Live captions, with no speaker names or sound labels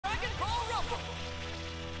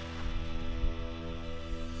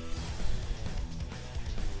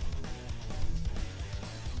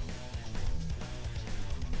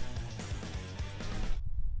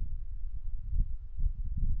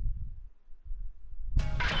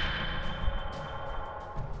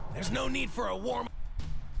There's no need for a warm.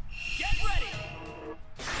 Get ready.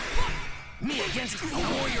 Me against a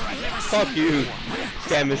warrior I've never seen. Fuck you.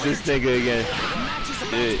 Damn, it's this nigga again.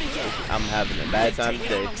 Dude, I'm having a bad time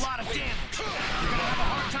today. A lot of damage. You're gonna have a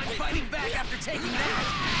hard time fighting back after taking that.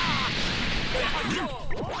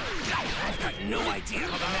 I've got no idea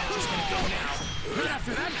how the match is gonna go now. Right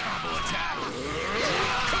after that combo attack.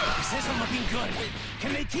 This isn't looking good.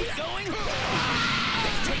 Can they keep going?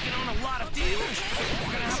 They've taken on a lot of damage.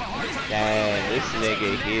 We're gonna have a hard time. Damn, this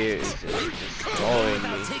nigga here is just destroying me.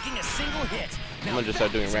 Taking a single hit. I'm gonna just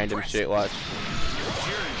start doing random shit, watch.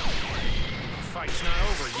 Fight's not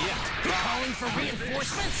over yet. Calling for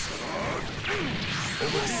reinforcements? A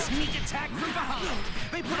sneak attack from behind.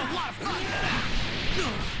 They put a lot of thought into that.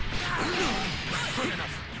 Good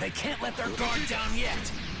enough. They can't let their guard down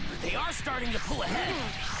yet. But they are starting to pull ahead.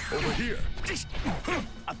 Over here.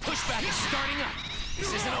 A pushback is starting up.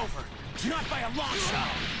 This isn't over. Not by a long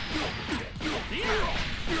shot.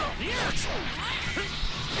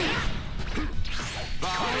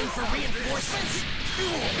 Calling for reinforcements?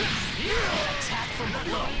 Attack from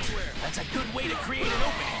below. That's a good way to create an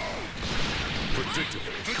opening.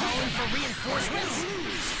 Predictable. Calling for reinforcements?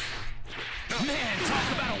 Man,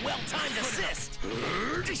 talk about a well-timed assist.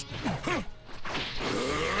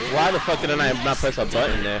 Why the fuck did I not press a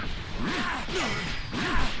button there?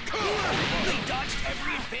 They dodged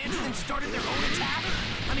every advance and started their own attack?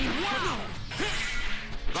 I mean, wow!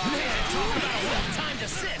 Man, talk about a well-timed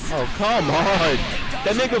assist. Oh, come on.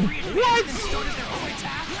 That nigga, what?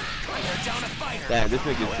 Damn, this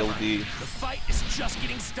nigga's so deep. The fight is just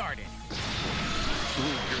getting started.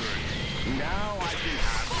 Now I can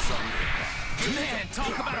have some. Man,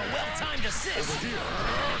 talk about a well-timed assist.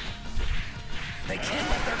 They can't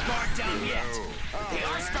let their guard down yet. They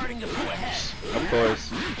are starting to pull ahead. Of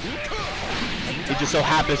course. He just so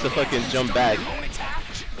happens to fucking jump back. I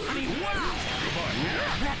mean, wow!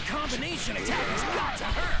 That combination attack has got to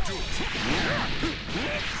hurt.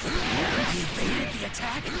 He evaded the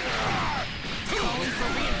attack. Calling for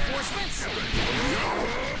reinforcements.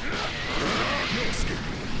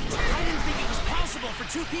 I didn't think it was possible for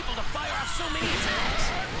two people to fire off so many attacks.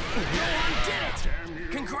 Gohan did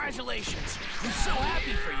it! Congratulations! I'm so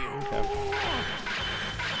happy for you. Okay.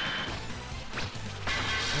 I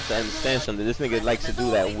have to understand something. This nigga likes to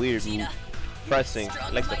do that weird move. Pressing.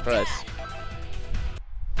 He likes to press.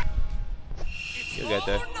 You got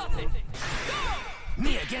that.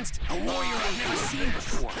 Me against a warrior I've never seen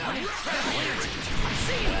before. What incredible energy.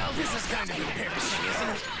 See, well, this is kind of embarrassing, isn't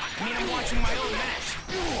it? I mean, I'm watching my own match.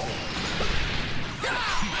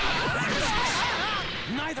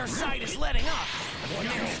 Neither side is letting up.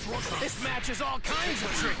 This match is all kinds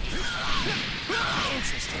of tricky.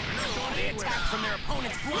 Interesting. They attack from their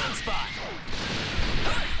opponent's blind spot.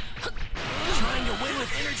 Trying to win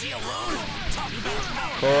with energy alone? Talk about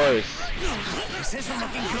power. Of course. This isn't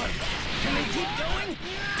looking good. Can they keep going?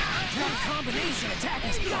 That combination attack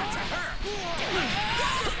has got to hurt.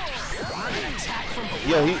 An attack from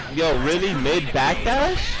below. Yo, really? Mid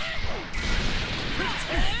backdash?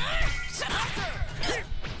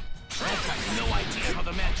 I've got no idea how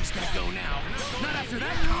the match is going to go now. Not after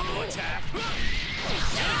that combo attack.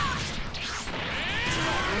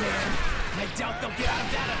 Man, I doubt they'll get out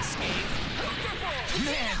of that unscathed.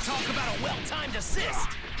 Man, talk about a well-timed assist.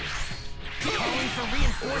 Calling for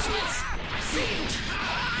reinforcements.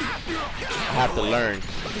 I have to learn.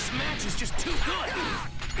 This match is just too good.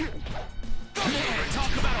 Man,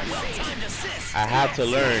 talk about a well-timed assist. I have to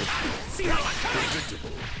learn. See how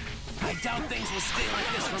I doubt things will stay like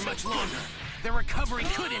this for much longer. Their recovery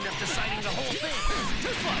could end up deciding the whole thing.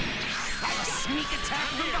 A sneak attack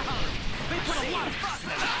from behind. They put a lot of thought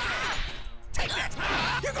into that. Take that.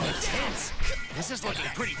 You're going tense. This is looking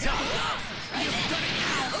pretty tough.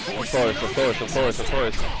 Of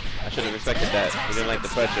course. I should have respected that. He didn't like the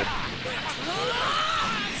pressure.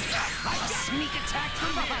 A sneak attack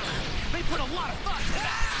from behind. They put a lot of thought into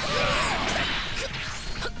that.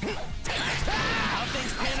 How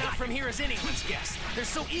things pan out from here is anyone's guess. They're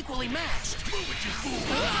so equally matched.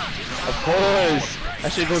 Of course.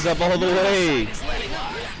 That shit goes up all the way.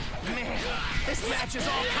 Man, this match is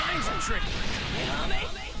all kinds of tricky.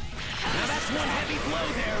 Now that's one heavy blow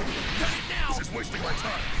there. Done it now. This is wasting my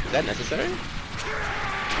time. Is that necessary?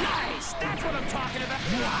 Nice. That's what I'm talking about.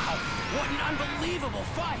 Wow. What an unbelievable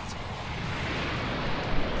fight.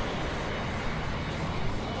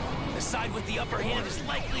 The side with the upper hand is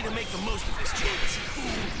likely to make the most of this chance.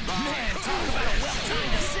 Man, talk about a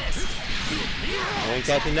well-timed assist. I ain't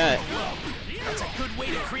catching that. That's a good way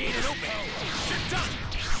to create an opening. Done.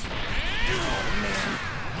 Oh, man.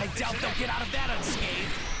 I doubt they'll get out of that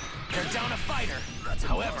unscathed. They're down a fighter.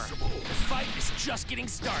 However, the fight is just getting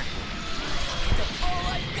started. All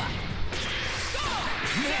I've got.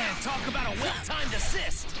 Man, talk about a well-timed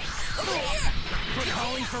assist. We're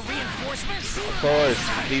calling for reinforcements. Of course,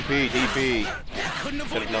 DP. Couldn't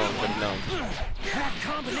avoid Could've known. That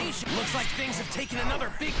combination looks like things have taken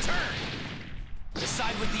another big turn. The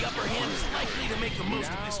side with the upper hand is likely to make the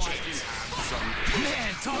most of this chance.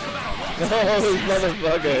 Man, talk about a Oh,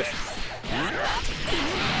 motherfucker.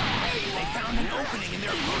 They found an opening in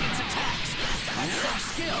their opponent's attacks. That's some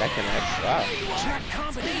skill. That connects. Wow. That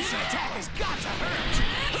combination attack has got to hurt.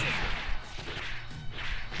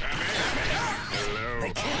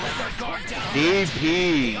 They can't let their guard down. DP.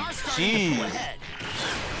 They are starting to pull Jeez. ahead.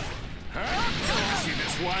 See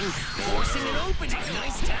this one? Forcing an opening.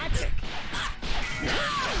 Nice tactic. A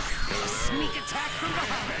sneak attack from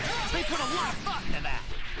behind. They put a lot of thought into that.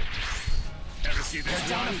 Ever see this They're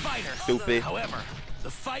down a one? fighter. Stupid. However,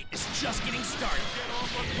 the fight is just getting started.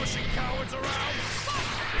 Pushing cowards around.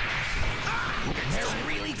 They're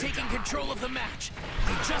really taking control of the match.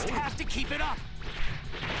 They just have to keep it up.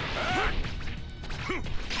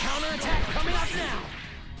 Counterattack coming up now.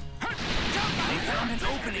 They found an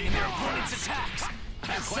opening in their opponent's attacks.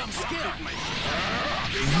 That's some skill.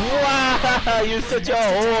 Wow, you're such a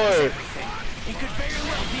whore. It could very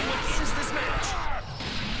well be what ends this match.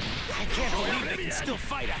 I can't believe they can still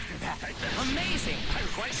fight after that. Amazing. I'm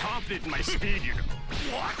quite confident in my speed, you know.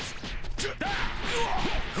 What?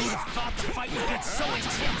 Who'd have thought the fight would get so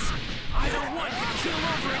intense? Either one could keel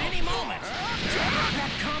over at any moment.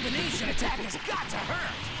 That combination attack has got to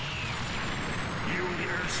hurt.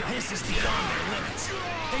 This is beyond their limits.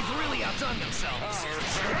 They've really outdone themselves.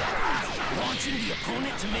 Launching the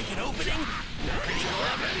opponent to make an opening? Pretty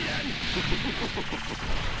clever.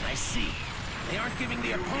 I see. They aren't giving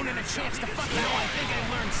the opponent a chance to fuck. Now I think I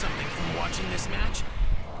learned something from watching this match.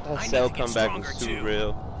 That cell comeback was too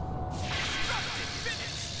real.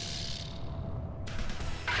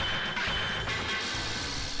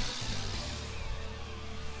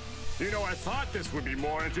 You know, I thought this would be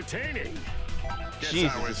more entertaining. Guess I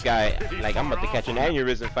Jesus, was this guy. pretty Like, I'm about to far catch an off on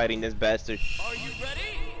aneurysm fighting this bastard. Are you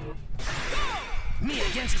ready? Me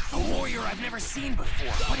against a warrior I've never seen before.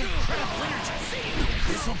 What incredible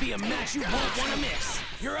energy. This will be a match you won't want to miss.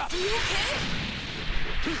 You're up. Are you okay?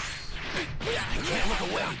 I can't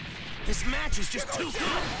look away. This match is just too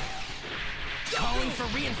good. Calling for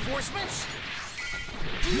reinforcements?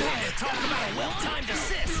 Man, talk about a well-timed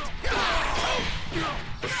assist.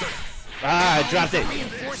 Ah, I dropped it.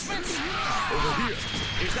 Reinforcements? Over here.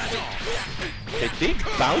 Is that all? Did he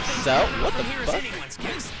bounce out? What the From here is fuck? anyone's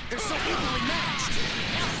guess. They're so equally matched.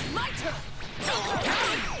 My turn.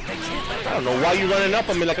 They can't let I don't know why you running up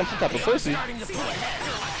on me like I'm some type of pussy. starting to pull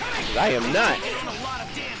ahead. 'Cause I am not. Taking a lot of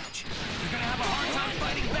damage. You're gonna have a hard time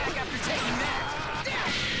fighting back after taking that.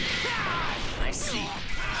 I see.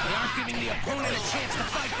 They aren't giving the opponent a chance to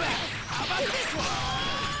fight back. How about this one?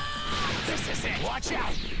 This is it. Watch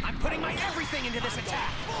out. I'm putting my everything into this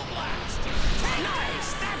attack. Full blast.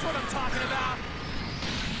 Nice. That's what I'm talking about.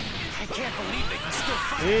 I can't believe they can still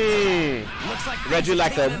fight. Looks like Read you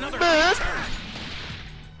like a another bird. turn.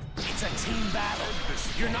 It's a team battle.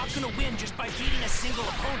 You're not gonna win just by beating a single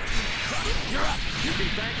opponent. You're up. You can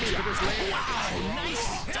thank me for this later. Wow,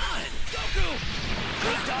 nicely done. Goku.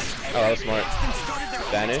 They dodged every Oh, that was smart. advance and started their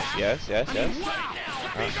own Vanish, attack. yes. Wow.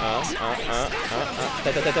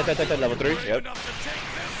 Level 3, yep.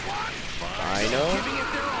 I know. Giving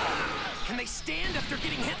it their all. Can they stand after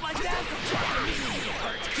getting hit like that? Immediately get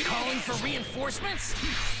hurt. Calling for reinforcements?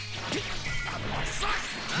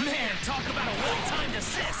 Man, talk about a well-timed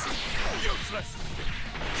assist. Useless.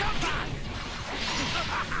 Come on.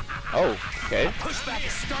 Oh, okay. Pushback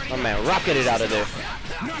is starting. My man rocketed out of there.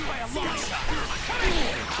 Not by a long shot.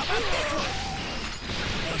 How about this one?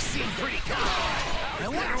 They seem pretty good. I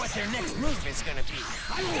wonder what their next move is gonna be.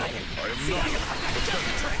 I've got it.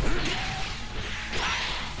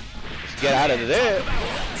 Get out of there. About a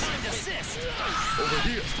well-timed assist. Over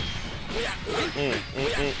here. They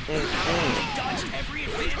dodged every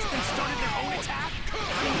advance and started their own attack.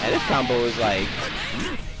 And this combo is like,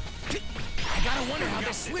 I gotta wonder how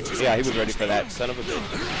this switch is. yeah, he was ready for that. Son of a bitch.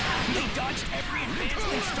 They dodged every advance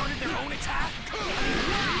and started their own attack.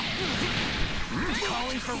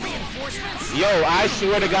 Calling for reinforcements. Yo, I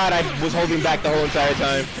swear to God, I was holding back the whole entire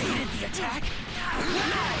time. Faded the attack.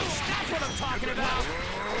 Nice. That's what I'm talking about.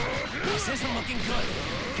 This isn't looking good.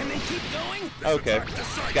 Can they keep going? Okay.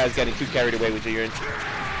 This guy's getting too carried away with your urine.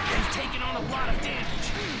 They've taken on a lot of damage.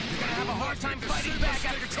 You're gonna have a hard time fighting back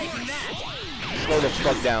after taking that. Slow the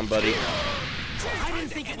fuck down, buddy. I didn't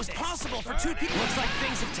think it was possible for two people. Looks like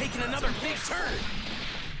things have taken another big turn.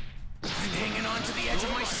 I'm hanging on to the edge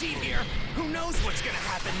of my seat here. Who knows what's gonna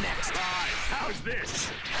happen next? How's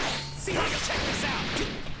this? See how you check this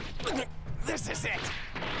out. This is it.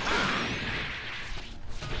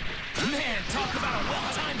 Man, talk about a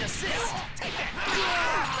well-timed assist. Take that.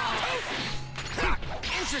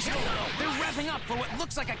 Interesting. They're revving up for what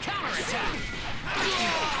looks like a counterattack.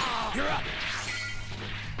 You're up.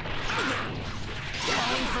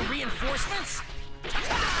 Calling for reinforcements?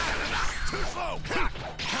 Too slow.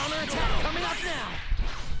 Counterattack coming up now.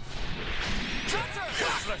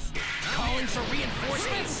 Calling for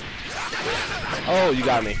reinforcements? Oh, you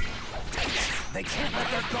got me. They can't let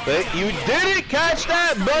their guard But down. you didn't catch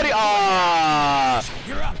that, buddy. Ah,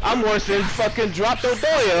 You're up. I'm worse than fucking dropped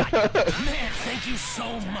Odoya. Man, thank you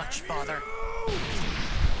so much, Father.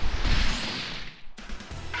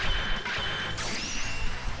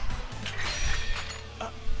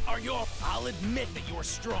 Are you all? I'll admit that you are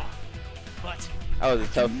strong, but That was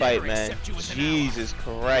a tough fight, never man. accept you as an Jesus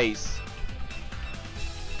Christ.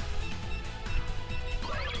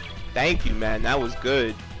 Thank you, man. That was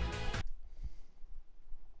good.